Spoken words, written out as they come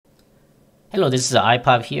Hello, this is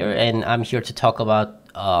iPav here, and I'm here to talk about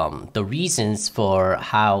the reasons for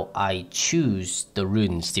how I choose the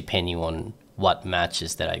runes depending on what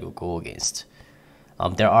matches that I go against.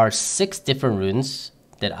 There are 6 different runes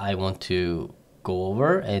that I want to go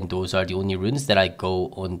over, and those are the only runes that I go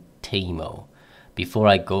on Teemo. Before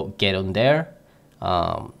I get on there,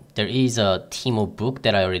 there is a Teemo book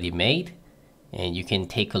that I already made, and you can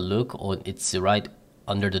take a look on. It's right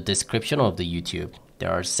under the description of the YouTube. There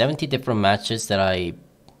are 70 different matches that I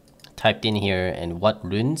typed in here, and what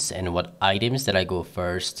runes and what items that I go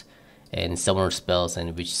first, and summoner spells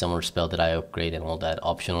and which summoner spell that I upgrade and all that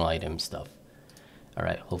optional item stuff.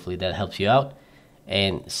 Alright, hopefully that helps you out.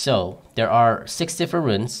 And so there are 6 different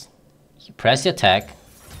runes. You press your attack,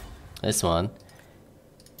 this one,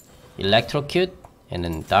 Electrocute, and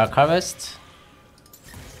then Dark Harvest,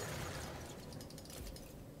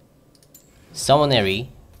 Summonary,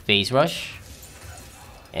 Phase Rush,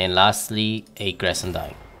 and lastly a Grass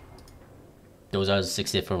Undying. Those are the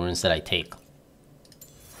 6 different runes that I take.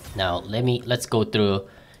 Now let's go through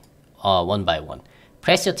one by one.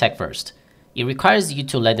 Press your attack first. It requires you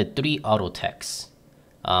to land 3 auto attacks,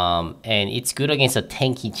 and it's good against the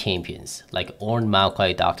tanky champions like Ornn,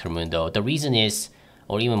 Maokai, Dr. Mundo. The reason is,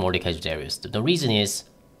 or even Mordekaiser Darius. The reason is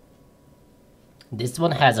this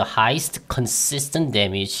one has the highest consistent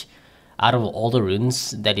damage out of all the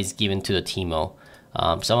runes that is given to the Teemo.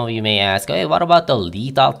 Some of you may ask, hey, what about the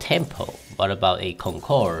lethal tempo? What about a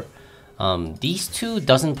Concord? These two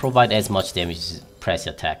doesn't provide as much damage as press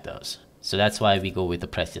attack does. So that's why we go with the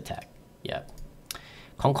press attack. Yeah.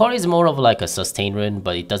 Concord is more of like a sustain rune,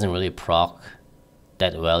 but it doesn't really proc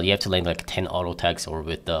that well. You have to land like 10 auto attacks or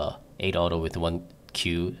with the 8 auto with 1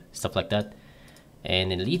 Q, stuff like that.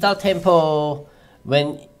 And in lethal tempo,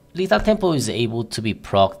 when lethal tempo is able to be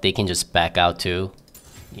proc, they can just back out too.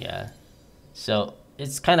 Yeah. So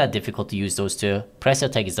it's kind of difficult to use those two. Press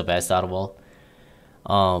attack is the best out of all.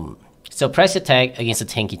 So press attack against the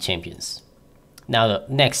tanky champions. Now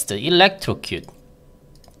next, the Electrocute.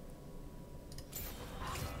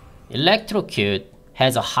 Electrocute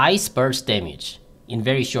has a high burst damage in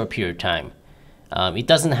very short period of time. It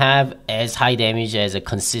doesn't have as high damage as a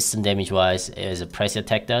consistent damage wise as a press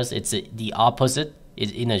attack does. It's the opposite.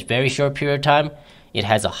 In a very short period of time, it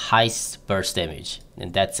has a high burst damage,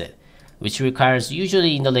 and that's it. Which requires,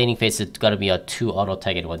 usually in the laning phase, it's gotta be a 2 auto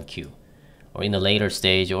attack and 1 Q. Or in the later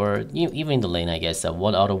stage, or even in the lane, I guess,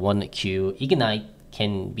 1 auto, 1 Q. Ignite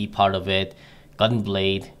can be part of it.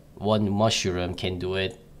 Gunblade, 1 Mushroom can do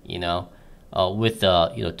it, with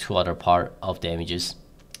the 2 other part of damages.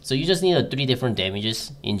 So you just need 3 different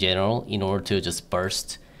damages in general in order to just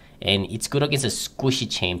burst. And it's good against the squishy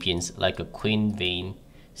champions like a Queen Vayne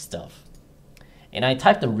stuff. And I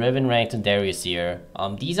typed the Riven ranked Darius here.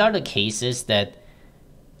 These are the cases that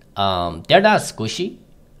they're not squishy,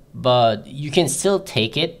 but you can still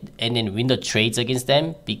take it and then win the trades against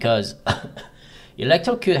them because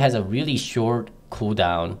Electrocute has a really short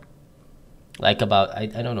cooldown, like about I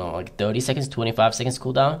don't know, like 30 seconds, 25 seconds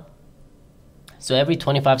cooldown. So every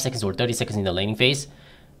 25 seconds or 30 seconds in the laning phase,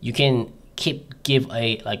 you can give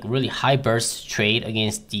a really high burst trade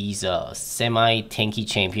against these semi tanky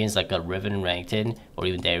champions like a Riven ranked or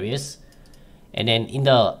even Darius. And then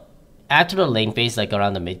after the lane phase, like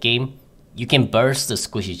around the mid game, you can burst the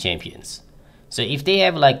squishy champions. So if they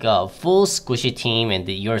have like a full squishy team and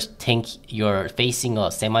you're facing a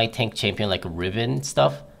semi tank champion like a Riven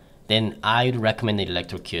stuff, then I'd recommend the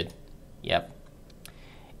Electrocute. Yep.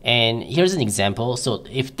 And here's an example. So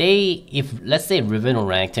if let's say Riven or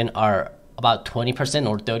Rankton are about 20%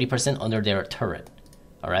 or 30% under their turret,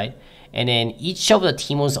 alright? And then each of the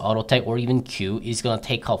Teemo's auto attack or even Q is gonna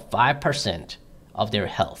take out 5% of their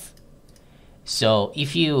health. So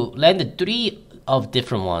if you land 3 of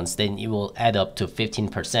different ones, then it will add up to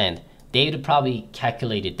 15%. They would probably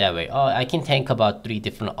calculate it that way. Oh, I can tank about 3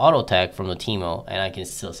 different auto attack from the Teemo and I can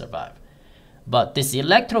still survive. But this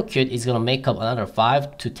Electrocute is gonna make up another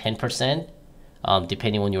 5 to 10%,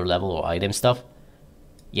 depending on your level or item stuff.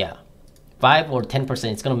 Yeah. 5 or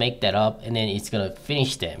 10%, it's gonna make that up and then it's gonna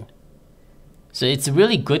finish them. So it's a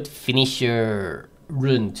really good finisher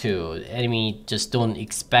rune too. Enemy just don't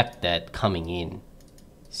expect that coming in.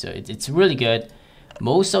 So it's really good.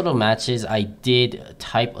 Most of the matches I did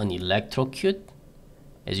type on Electrocute.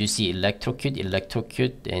 As you see,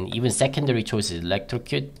 Electrocute, and even secondary choice is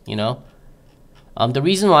Electrocute, The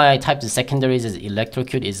reason why I typed the secondaries as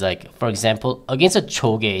Electrocute is like, for example, against a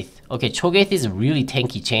Cho'Gath. Okay, Cho'Gath is a really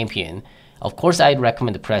tanky champion. Of course, I'd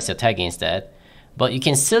recommend the press attack against that. But you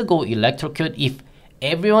can still go Electrocute if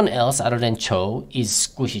everyone else other than Cho is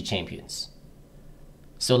squishy champions.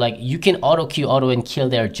 So like you can auto Q auto and kill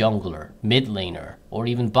their jungler, mid laner, or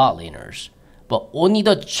even bot laners. But only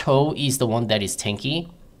the Cho is the one that is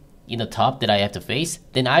tanky in the top that I have to face.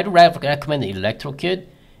 Then I'd recommend the Electrocute,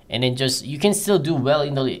 and then just you can still do well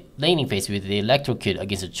in the laning phase with the Electrocute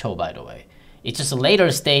against the Cho, by the way. It's just a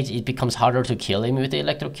later stage, it becomes harder to kill him with the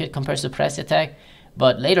Electrocute compared to press attack.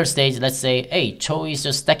 But later stage, let's say, hey, Cho is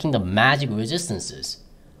just stacking the magic resistances.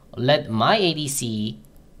 Let my ADC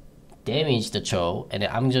damage the Cho, and then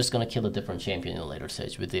I'm just gonna kill a different champion in the later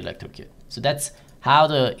stage with the Electrocute. So that's how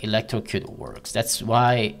the Electrocute works. That's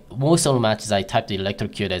why most of the matches I type the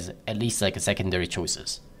Electrocute as at least like a secondary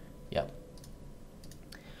choices. Yep.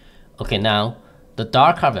 Okay, now the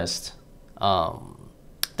Dark Harvest.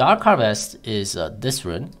 Dark Harvest is this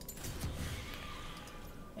rune,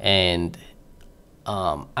 and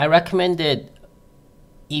I recommend it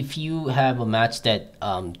if you have a match that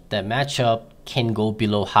that matchup can go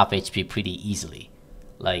below half HP pretty easily.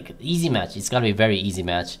 Like easy match, it's gotta be a very easy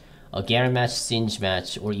match, a Garen match, Singe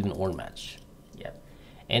match, or even Ornn match. Yeah,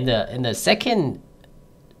 and the second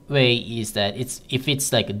way is that if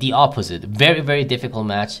it's like the opposite, very difficult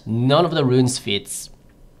match, none of the runes fits,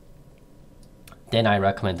 then I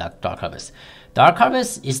recommend Dark Harvest. Dark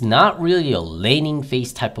Harvest is not really a laning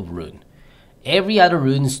phase type of rune. Every other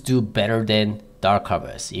runes do better than Dark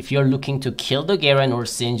Harvest. If you're looking to kill the Garen or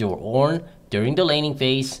Singe or Ornn during the laning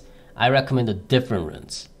phase, I recommend the different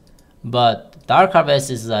runes. But Dark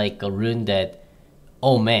Harvest is like a rune that,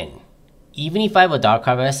 oh man, even if I have a Dark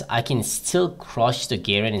Harvest, I can still crush the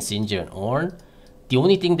Garen and Singe and Ornn. The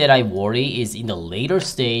only thing that I worry is in the later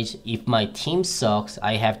stage, if my team sucks,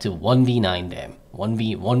 I have to 1v9 them,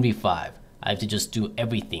 1v5. I have to just do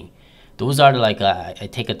everything. Those are like, I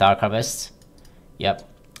take a Dark Harvest. Yep.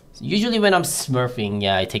 Usually when I'm smurfing,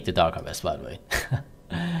 yeah, I take the Dark Harvest, by the way.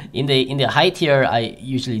 in the high tier, I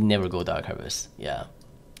usually never go Dark Harvest. Yeah.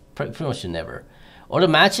 Pretty much never. Or the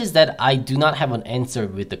matches that I do not have an answer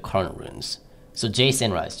with the current runes. So Jace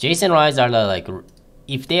and Ryze. Jace and Ryze are the, like,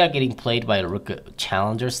 if they are getting played by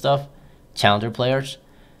challenger players,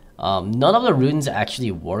 none of the runes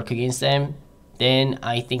actually work against them, then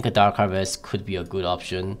I think a Dark Harvest could be a good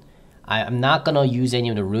option. I'm not gonna use any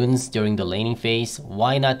of the runes during the laning phase.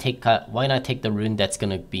 Why not take the rune that's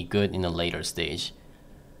gonna be good in a later stage?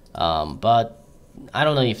 But I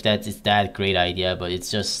don't know if that is that great idea, but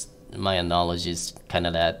it's just my knowledge is kind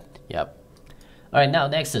of that. Yep. All right, now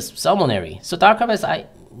next is Summonary. So Dark Harvest, I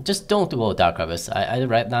just don't go Dark Harvest. I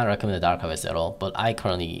not recommend the Dark Harvest at all, but I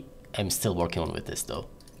currently am still working on with this though.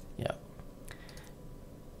 Yeah.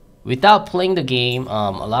 Without playing the game,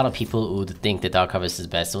 a lot of people would think that Dark Harvest is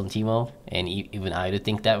best on Teemo, and even I would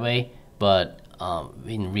think that way. But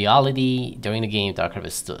in reality, during the game, Dark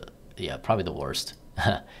Harvest is yeah, probably the worst.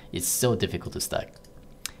 It's so difficult to stack.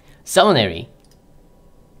 Summonary.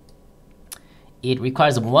 It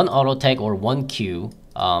requires one auto tag or one Q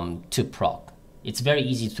to proc. It's very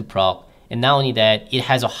easy to proc, and not only that, it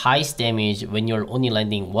has a highest damage when you're only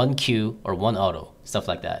landing one Q or one auto, stuff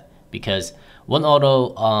like that. Because one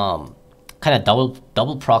auto kind of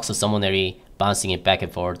double procs a Summonary, bouncing it back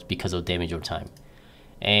and forth because of damage over time.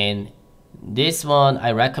 And this one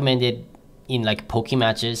I recommend it in like poke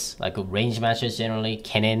matches, like range matches generally.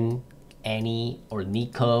 Kennen, Annie, or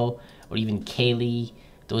Nico, or even Kaylee,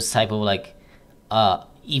 those type of like.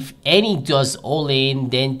 If Annie does all in,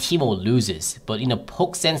 then Teemo loses. But in a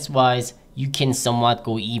poke sense wise, you can somewhat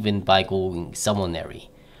go even by going Summonary,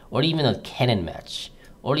 or even a Kennen match,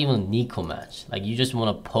 or even a Nico match. Like you just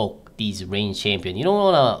want to poke these range champion. You don't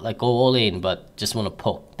want to like go all in, but just want to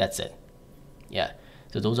poke. That's it. Yeah.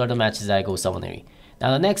 So those are the matches that I go Summonary.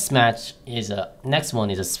 Now the next match is next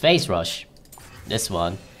one is a Phase Rush. This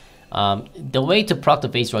one, the way to proc the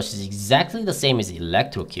Phase Rush is exactly the same as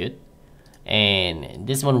Electrocute. And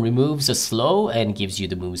this one removes the slow and gives you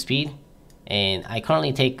the move speed. And I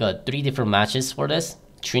currently take 3 different matches for this: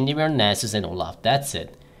 Tryndamere, Nasus, and Olaf. That's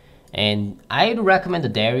it. And I'd recommend the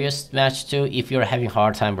Darius match too if you're having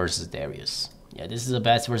hard time versus Darius. Yeah, this is the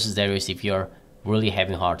best versus Darius if you're really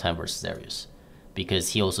having hard time versus Darius, because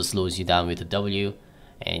he also slows you down with the W,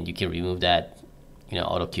 and you can remove that, you know,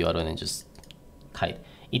 auto Q auto and then just kite.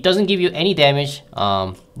 It doesn't give you any damage,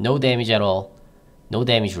 no damage at all, no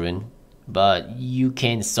damage rune. But you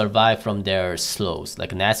can survive from their slows,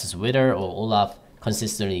 like Nasus Wither or Olaf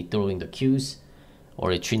consistently throwing the Qs,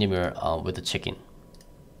 or a Tryndamere with the chicken.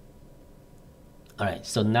 Alright,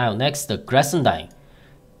 so now next, the Gressondyne.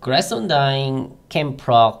 Gressondyne can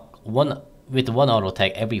proc with one auto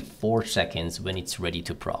tag every 4 seconds when it's ready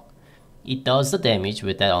to proc. It does the damage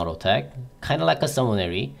with that auto tag, kind of like a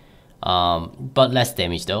Summonary, but less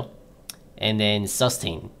damage though. And then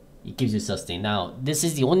Sustain. it gives you sustain. Now, this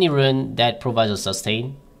is the only rune that provides a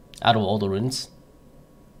sustain out of all the runes.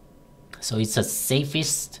 So it's the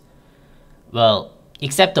safest, well,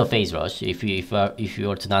 except the phase rush. If you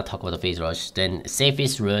were to not talk about the phase rush, then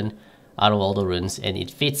safest rune out of all the runes, and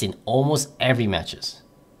it fits in almost every matches.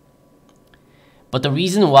 But the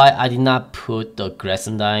reason why I did not put the Grass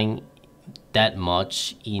Undying that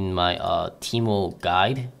much in my Teemo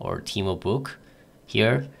guide or Teemo book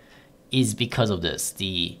here is because of this.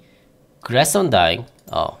 The Grass Undying,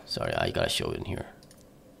 oh sorry, I gotta show it in here.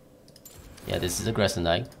 Yeah, this is a Grass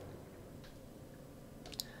Undying.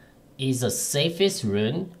 Is the safest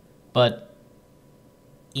rune, but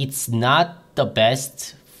it's not the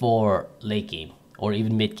best for late game or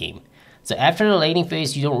even mid game. So after the laning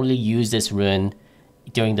phase, you don't really use this rune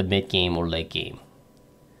during the mid game or late game.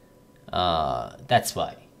 That's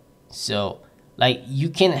why. So like you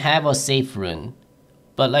can have a safe rune,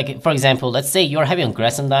 but like for example, let's say you're having a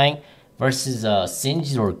Grass Undying versus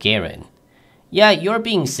Singed or Garen. Yeah, you're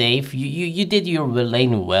being safe. You did your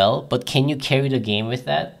lane well, but can you carry the game with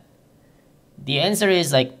that? The answer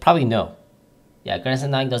is like probably no. Yeah, Grass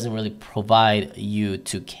Undying doesn't really provide you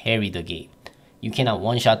to carry the game. You cannot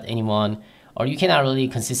one-shot anyone, or you cannot really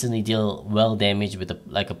consistently deal well damage with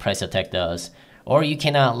like a press attack does, or you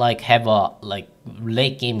cannot like have a like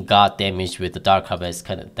late game god damage with the Dark Harvest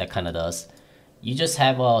that kind of does. You just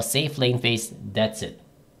have a safe lane phase. That's it.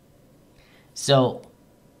 So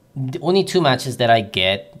the only two matches that I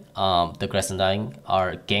get the Grass Undying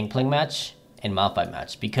are Gangplank match and Malphite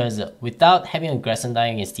match, because without having a Grass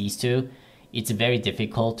Undying against these two, it's very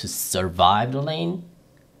difficult to survive the lane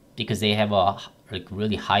because they have a like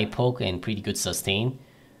really high poke and pretty good sustain.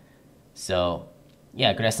 So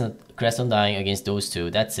yeah, Grass Undying against those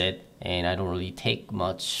two, that's it. And I don't really take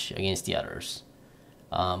much against the others.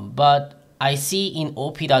 But I see in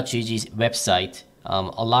op.gg's website,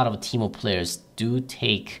 a lot of Teemo players do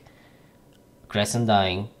take Grass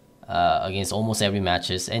Undying against almost every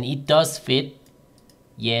matches, and it does fit,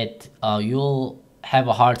 yet you'll have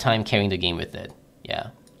a hard time carrying the game with it.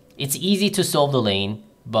 Yeah, it's easy to solve the lane,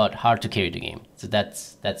 but hard to carry the game. So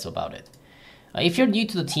that's about it. If you're new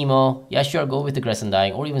to the Teemo, yeah, sure, go with the Grass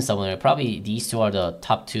Undying or even Summoner. Probably these two are the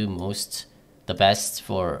top two the best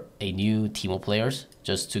for a new Teemo players,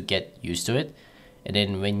 just to get used to it. And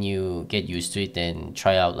then when you get used to it, then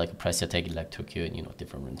try out like a press attack, Electrocute, and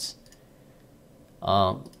different runes.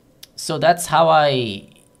 So that's how I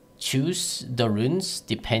choose the runes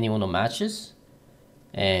depending on the matches.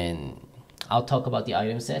 And I'll talk about the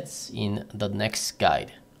item sets in the next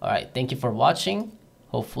guide. Alright, thank you for watching.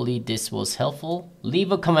 Hopefully this was helpful.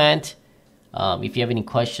 Leave a comment if you have any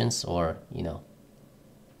questions or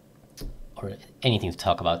or anything to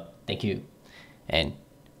talk about. Thank you, and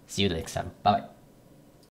see you next time. Bye.